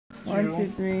1, 2,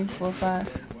 3, 4,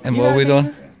 5. And what are we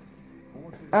doing?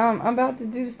 I'm about to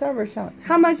do the Starburst challenge.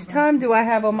 How much time do I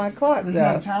have on my clock, though?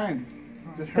 There's no time.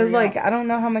 Because, like, I don't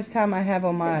know how much time I have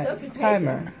on my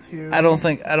timer. I don't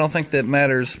think that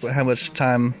matters how much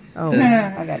time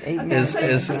I got 8 minutes.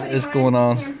 is going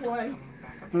on.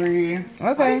 3.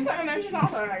 Okay.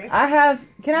 I have.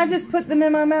 Can I just put them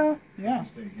in my mouth? Yeah.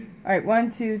 Alright,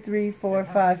 1, 2, 3, 4,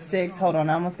 5, 6. Hold on,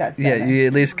 I almost got 7. Yeah, you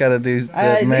at least gotta do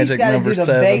the magic number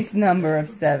 7. The base number of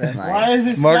 7. Like. Why is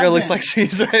it Margo 7? looks like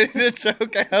she's ready to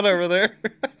choke out over there.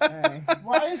 Right.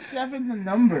 Why is 7 the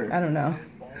number? I don't know.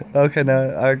 Okay,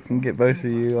 now I can get both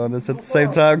of you on this at the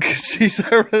same time because she's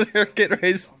over there getting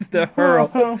ready to hurl.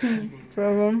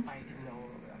 Problem.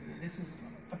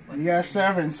 You got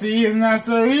 7. See, it's not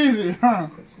so easy, huh?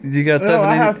 You got 7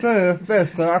 I in have 7 of this,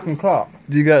 but I can clock.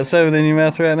 You got 7 in your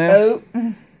mouth right now? Oh.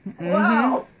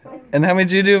 Wow. And how many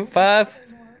did you do? 5?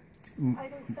 I'm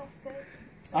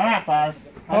at 5. I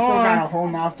still got a whole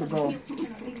mouth to go.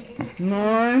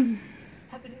 9.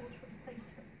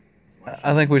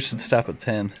 I think we should stop at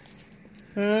 10.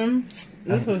 10.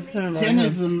 This was 10. 10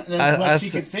 is that's what she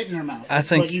could fit in her mouth.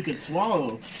 That's what you could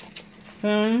swallow.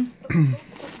 10.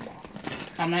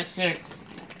 I'm at 6.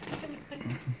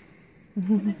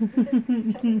 I'm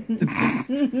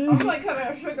like having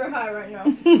a sugar high right now.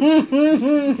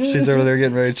 She's over there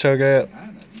getting ready to choke out.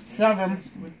 7.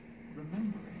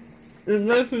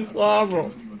 This is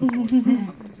horrible.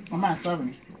 I'm at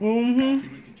 7.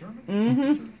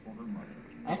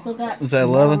 I still got. Is that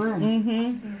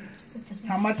 11?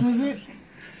 How much is it?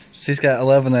 She's got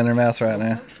 11 in her mouth right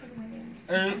now.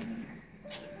 8.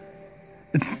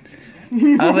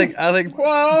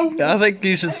 I think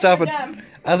you should stop at.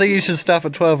 I think you should stop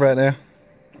at 12 right now.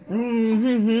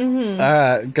 All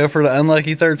right, go for the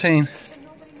unlucky 13.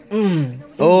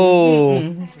 Oh.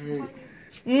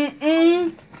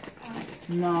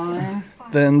 9.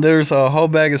 Then there's a whole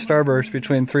bag of Starbursts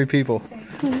between 3 people.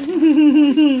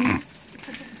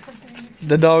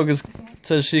 The dog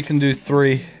says she can do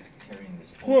 3.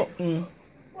 The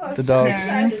dog.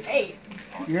 10.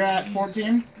 You're at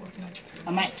 14.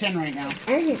 I'm at 10 right now.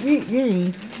 Can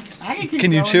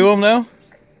you chew them now?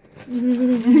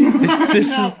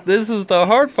 This is the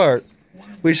hard part.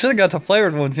 We should have got the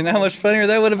flavored ones. You know how much funnier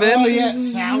that would have been? Oh yeah,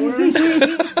 sour.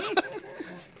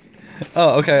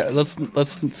 Oh, okay. Let's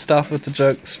stop with the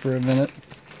jokes for a minute.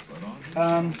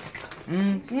 12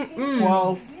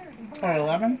 or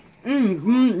 11.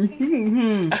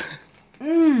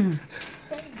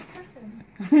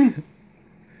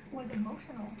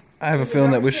 I have a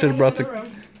feeling that we should have brought the.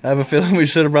 I have a feeling we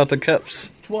should have brought the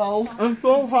cups. 12. I'm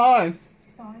so high.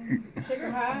 Sugar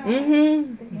high?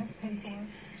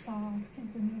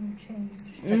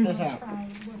 Check this out.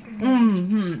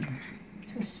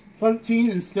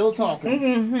 13 and still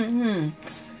talking.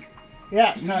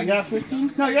 Yeah, no, you're at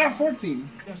 15? No, you're at 14.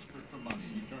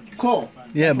 Cool.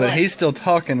 Yeah, but he's still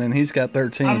talking and he's got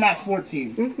 13. I'm at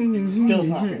 14. Still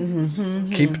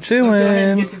talking. Keep Let's go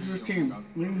ahead and chewing. get to 15.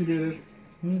 We can do this.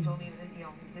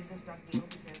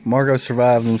 Margo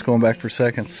survived and is going back for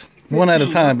seconds. 1 at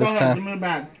a time this time. Give me the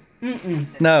bag.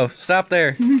 No, stop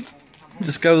there.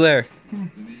 Just go there.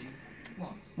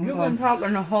 You've been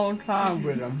talking the whole time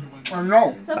with him. I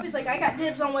know. Sophie's like, I got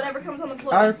dibs on whatever comes on the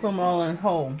floor. I from all in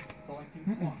whole.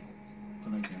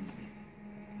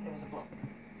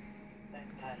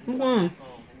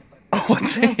 Oh,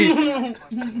 jeez.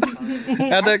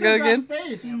 How'd that go again?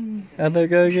 How'd that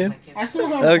go again?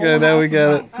 Okay, now we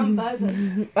got it. I'm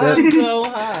buzzing. I'm so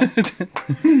high.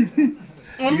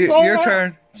 Your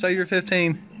turn. So you're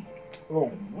 15.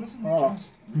 Oh.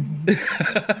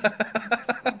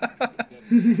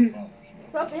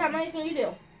 Sophie, how many can you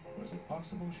do?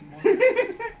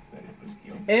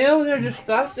 Ew, they're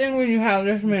disgusting when you have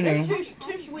this many. They're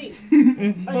too sweet.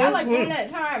 Like, I like one at a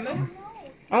time.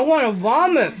 I want to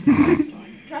vomit.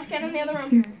 Trash can in the other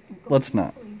room. Let's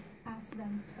not.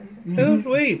 Too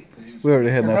sweet. We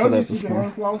already had enough of that this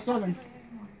morning.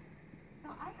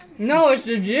 No, it's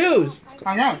the juice.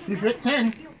 I know. She's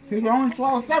 15. She's only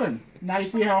swallowed 7. Now you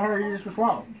see how hard it is to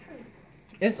swallow.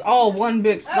 It's all one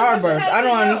big Starburst. I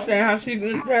don't understand how she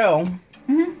can tell.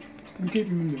 I'm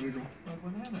keeping them individual.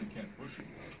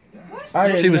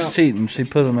 She was cheating. She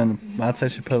put them in. I'd say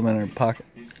she put them in her pocket,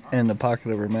 in the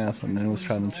pocket of her mouth, and then was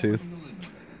trying to chew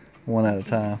 1 at a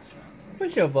time.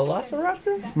 What's your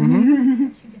velociraptor?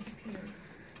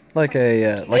 Like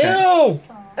a like Ew!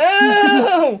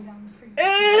 Ew!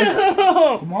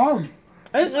 Ew! Come on.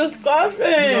 It's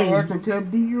disgusting. Let the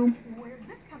kid beat you.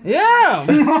 Yeah.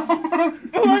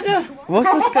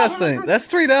 What's disgusting? That's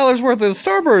 $3 worth of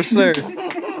Starburst there.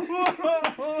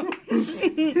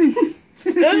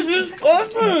 This is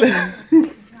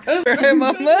disgusting. Where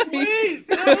my money?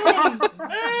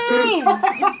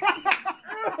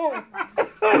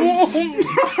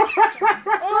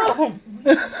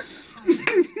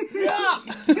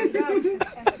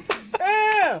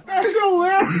 That's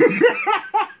hilarious.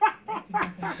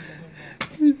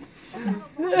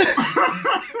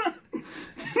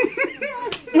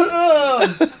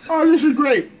 Oh, this is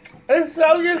great. It's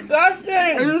so disgusting.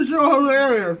 This is so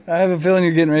hilarious. I have a feeling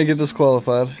you're getting ready to get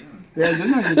disqualified. Yeah, they're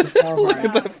not getting disqualified.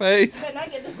 Look at that face. Better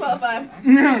not get disqualified.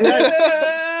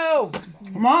 Ew.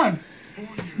 Come on.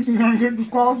 You gonna get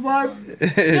disqualified?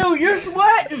 Dude, you're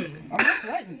sweating. I'm not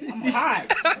sweating. I'm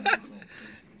hot.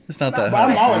 It's not that But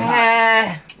I'm high. always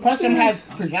hot. Plus, I'm have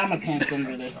pajama pants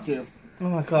under this too. Oh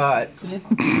my god.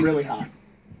 It's really hot.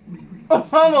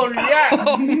 Almost, yeah.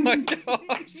 Oh my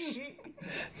gosh.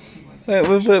 Wait,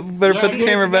 better put the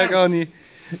camera back on you.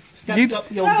 Stepped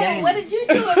up your So, game. what did you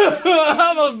do?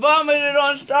 I almost vomited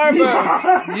on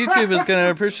Starburst. YouTube is gonna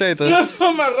appreciate this.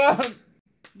 Oh my god.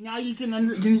 Now you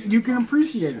can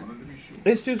appreciate it.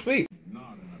 It's too sweet.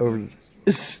 Over.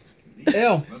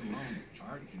 Ew.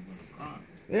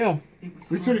 Ew.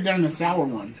 We should have done the sour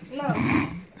ones. No.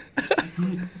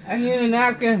 I need a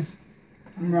napkin.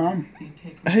 No.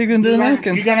 How you gonna do an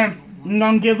You napkin?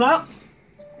 gonna give up?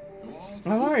 I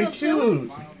already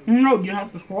chewed. No, you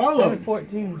have to swallow I'm it.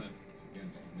 14.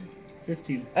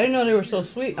 15. I didn't know they were so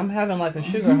sweet. I'm having like a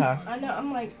sugar high. I know,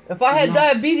 I'm like, If I had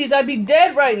diabetes, I'd be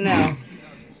dead right now.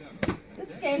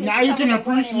 this game is Now you can becoming a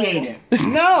warning appreciate label. it.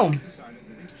 No.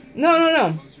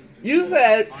 No. You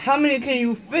said, how many can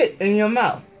you fit in your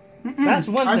mouth? That's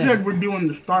one I thing. said we're doing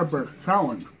the Starburst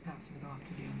challenge.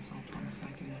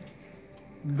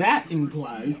 That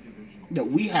implies that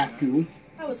we have to.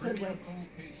 I was hoodwinked.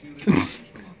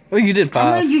 Well, you did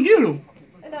How many 5. did you do?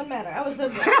 It doesn't matter. I was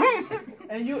hoodwinked.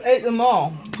 And you ate them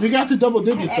all. You got the double I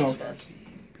digits had though. extras.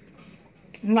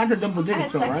 You got the double I had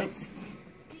digits though, right? seconds.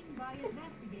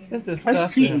 It's That's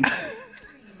disgusting. cheating.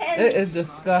 10, It is 10 if you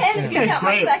disgusting. Okay, count my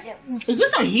great. seconds. Is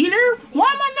this a heater? Why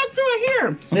am I not doing a heater?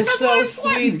 It's That's so why I'm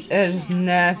sweating. sweet and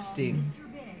nasty.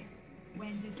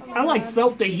 I like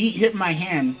felt the heat hit my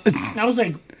hand. I was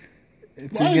like,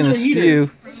 If why you're is gonna there a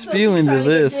heater? spew into Trying to get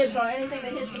this. dibs on anything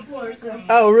that hits the floor, so.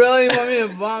 Oh, really? You want me to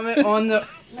vomit on the...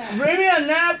 Bring me a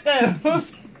napkin.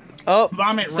 Oh,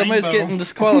 Vomit somebody's rainbow. getting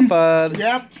disqualified.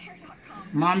 Yep.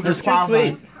 Mom That's too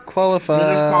disqualified. sweet. Qualified.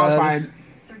 You're disqualified.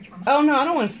 Oh, no, I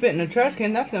don't want to spit in the trash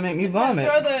can. That's going to make me vomit.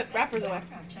 Throw the wrappers away.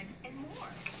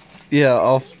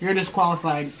 Yeah, You're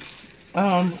disqualified.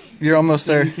 you're almost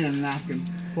there. Into a napkin.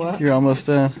 What? You're almost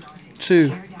done.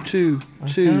 Chew.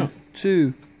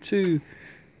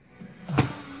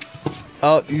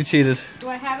 Oh, you cheated. Do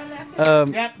I have a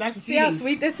napkin? Yep, that's See how cheating.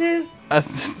 sweet this is? I I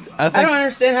think don't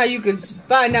understand how you could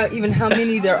find out even how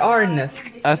many there are in this.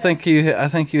 I think you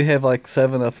have like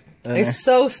 7 of. It's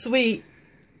so sweet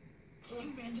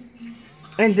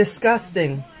and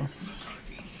disgusting.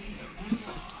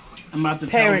 I'm about to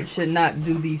Parents should not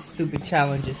do these stupid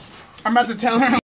challenges. I'm about to tell her